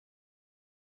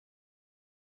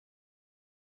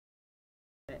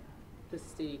the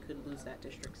city could lose that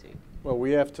district seat? Well,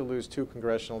 we have to lose 2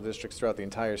 congressional districts throughout the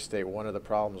entire state. One of the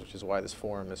problems, which is why this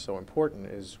forum is so important,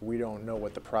 is we don't know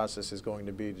what the process is going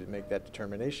to be to make that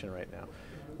determination right now.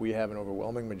 We have an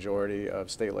overwhelming majority of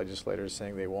state legislators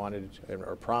saying they wanted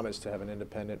or promised to have an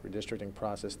independent redistricting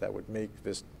process that would make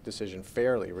this decision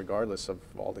fairly, regardless of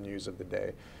all the news of the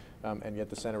day. And yet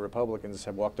the Senate Republicans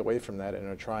have walked away from that and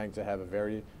are trying to have a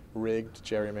very rigged,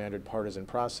 gerrymandered, partisan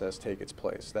process take its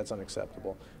place. That's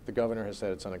unacceptable. The governor has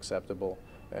said it's unacceptable,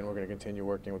 and we're going to continue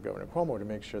working with Governor Cuomo to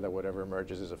make sure that whatever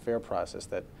emerges is a fair process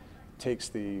that takes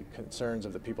the concerns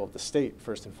of the people of the state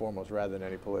first and foremost, rather than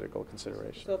any political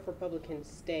consideration. So if Republicans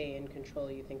stay in control,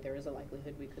 you think there is a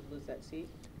likelihood we could lose that seat?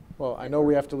 Well, I know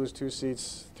we have to lose 2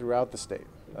 seats throughout the state,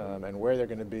 and where they're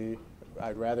going to be,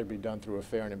 I'd rather be done through a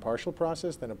fair and impartial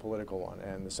process than a political one.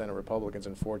 And the Senate Republicans,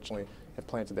 unfortunately, have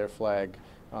planted their flag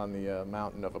on the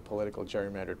mountain of a political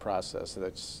gerrymandered process.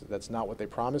 That's not what they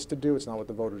promised to do. It's not what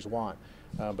the voters want.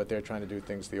 But they're trying to do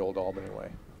things the old Albany way.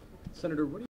 Senator, what do you